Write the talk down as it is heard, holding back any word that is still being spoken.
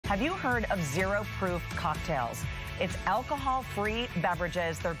Have you heard of zero-proof cocktails? It's alcohol-free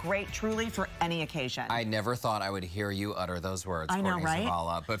beverages. They're great, truly, for any occasion. I never thought I would hear you utter those words, I know, Courtney right?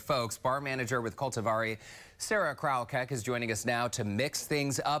 Zavala. But folks, bar manager with Cultivari, Sarah Kralkek, is joining us now to mix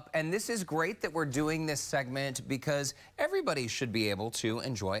things up. And this is great that we're doing this segment because everybody should be able to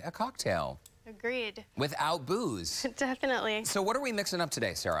enjoy a cocktail. Agreed. Without booze. Definitely. So what are we mixing up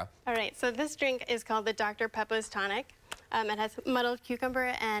today, Sarah? All right, so this drink is called the Dr. Peppo's Tonic. It has muddled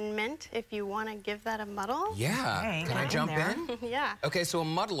cucumber and mint, if you want to give that a muddle. Yeah. Okay, can I jump in? Yeah. Okay, so a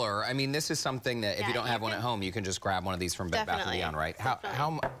muddler, I mean, this is something that if you don't have one at home, you can just grab one of these from Bed Bath & Beyond, right? How, I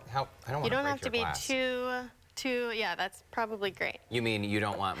don't want You don't have to to be too, yeah, that's probably great. You mean you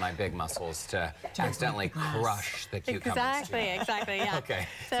don't want my big muscles to accidentally crush the cucumbers? Exactly, yeah. Okay.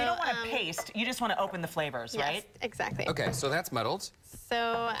 So you don't want to paste, you just want to open the flavors, yes, right? Exactly. Okay, so that's muddled.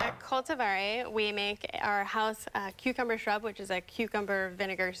 So at Cultivari, we make our house cucumber shrub, which is a cucumber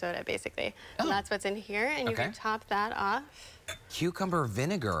vinegar soda, basically. Oh. And that's what's in here, and you can top that off. Cucumber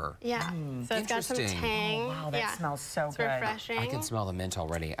vinegar. Yeah. So it's got some tang. Oh, wow, that smells so it's good. refreshing. I can smell the mint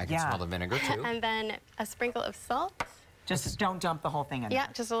already. I can smell the vinegar too. And then a sprinkle of salt. Just don't dump the whole thing in. Yeah,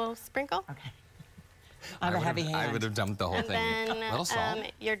 just a little sprinkle. Okay. I have a heavy hand. I would have dumped the whole thing. And then a little salt.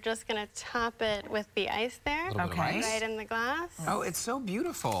 You're just going to top it with the ice there. A little bit of ice. Right in the glass. Oh, it's so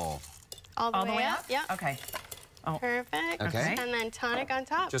beautiful. All the way up. Yeah. Okay. Oh. Perfect. Okay. And then tonic on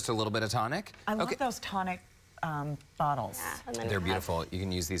top. Just a little bit of tonic. I love those tonic bottles. Yeah, and then They're beautiful. You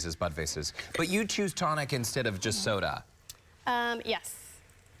can use these as bud vases. But you choose tonic instead of just soda. Yes.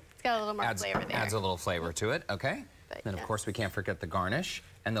 It's got a little more flavor there. Adds a little flavor to it. Okay. But Then, of course, we can't forget the garnish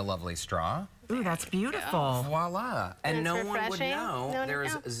and the lovely straw. Ooh, that's beautiful. Voila. And no one would refreshing. know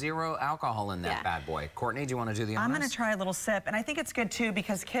there's zero alcohol in that bad boy. Courtney, do you want to do the honors? I'm going to try a little sip, and I think it's good, too,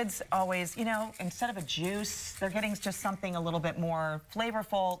 because kids always, you know, instead of a juice, they're getting just something a little bit more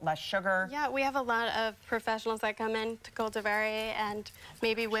flavorful, less sugar. Yeah, we have a lot of professionals that come in to Cultivari and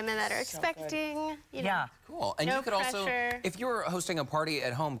maybe women that are expecting, you know. Yeah. Cool. And no you could also, pressure. if you were hosting a party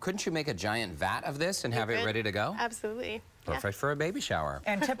at home, couldn't you make a giant vat of this and have it ready to go? Absolutely. Perfect for a baby shower.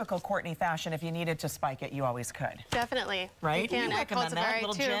 And typical Courtney fashion, if you needed to spike it, you always could. Definitely. Right? You can You at recommend that, Cultivari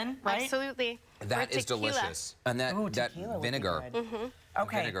little too. gin, right? Absolutely. That is delicious. And that vinegar.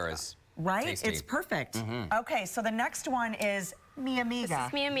 Okay. Vinegar is right? tasty. It's perfect. Okay, so the next one is Mi Amiga. This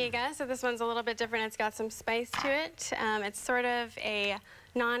is Mi Amiga, so this one's a little bit different. It's got some spice to it. It's sort of a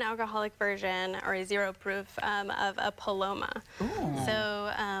non-alcoholic version or a zero proof of a Paloma. Ooh.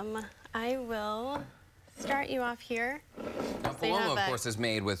 So I will start you off here. Now, Paloma, of course, is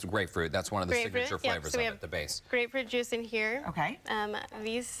made with grapefruit. That's one of the signature flavors of it, the base. Grapefruit juice in here. Okay.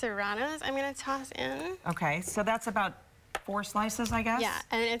 These serranos I'm going to toss in. Okay, so that's about 4 slices, I guess? Yeah,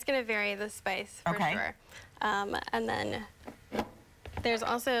 and it's going to vary the spice for sure. And then there's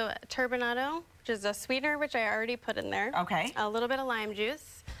also turbinado, which is a sweetener, which I already put in there. Okay. A little bit of lime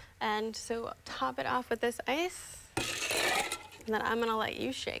juice. And so top it off with this ice. And then I'm going to let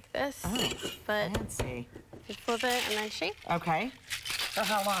you shake this. Oh, but fancy. you flip it and then shake. Okay. For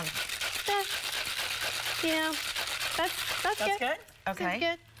how long? You know, that's good. Good? Okay. That's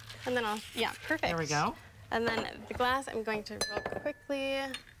good. And then perfect. There we go. And then the glass, I'm going to real quickly.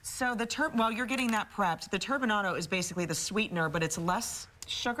 So while you're getting that prepped, the turbinado is basically the sweetener, but it's less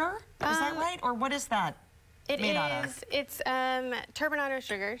sugar? Is that right? Or what is that made out of? It's turbinado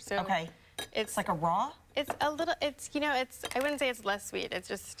sugar. So it's like a raw? It's a little, you know, I wouldn't say it's less sweet. It's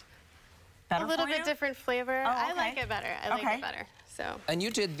just better a little bit different flavor. Oh, I like it better. I like it better. So. And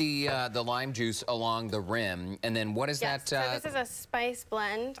you did the lime juice along the rim, and then what is that? So this is a spice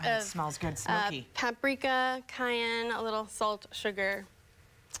blend of it smells good, smoky. Paprika, cayenne, a little salt, sugar.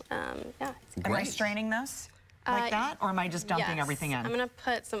 Am I straining this like that, or am I just dumping everything in? I'm gonna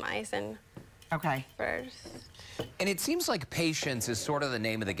put some ice in. Okay. First. And it seems like patience is sort of the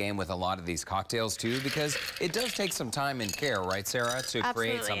name of the game with a lot of these cocktails, too, because it does take some time and care, right, Sarah, to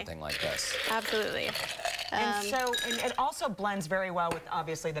create something like this. Absolutely. And so it also blends very well with,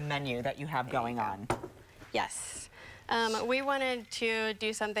 obviously, the menu that you have going on. Yes. We wanted to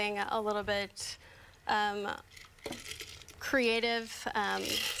do something a little bit creative,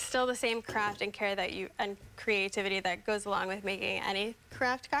 still the same craft and care and creativity that goes along with making any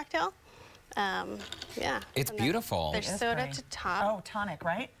craft cocktail. It's beautiful. There's soda to top. Oh, tonic,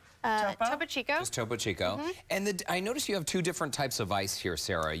 right? Topo Chico. Just Topo Chico. And I noticed you have 2 different types of ice here,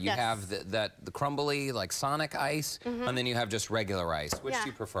 Sarah. You have the crumbly, like Sonic ice, and then you have just regular ice. Which do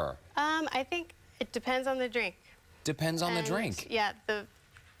you prefer? I think it depends on the drink. Depends on the drink. Yeah, the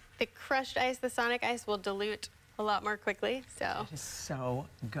crushed ice, the Sonic ice will dilute a lot more quickly. So it's so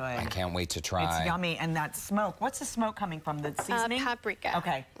good. I can't wait to try. It's yummy, and that smoke. What's the smoke coming from? The seasoning? Paprika.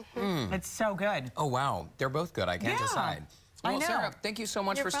 Okay. It's so good. Oh wow, they're both good. I can't decide. Well, I know. Sarah, thank you so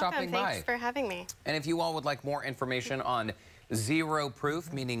much for stopping by. Thanks for having me. And if you all would like more information on zero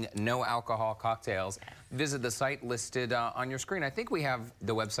proof, meaning no alcohol cocktails, visit the site listed on your screen. I think we have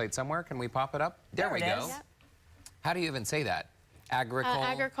the website somewhere. Can we pop it up? There we go. Yep. How do you even say that?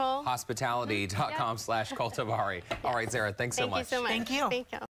 Agricolehospitality.com/cultivari. All right, Sarah, thanks so much. Thank you so much. Thank you. Thank you.